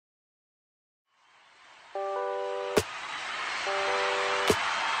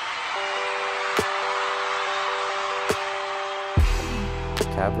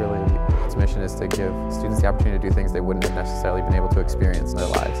CAB really, its mission is to give students the opportunity to do things they wouldn't have necessarily been able to experience in their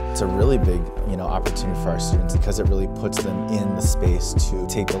lives. It's a really big, opportunity for our students because it really puts them in the space to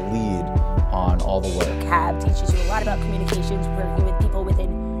take the lead on all the work. CAB teaches you a lot about communications, working with people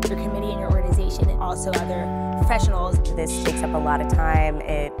within your committee and your organization, and also other professionals. This takes up a lot of time.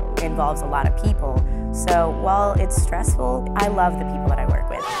 It involves a lot of people. So while it's stressful, I love the people that I work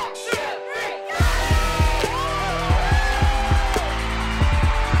with.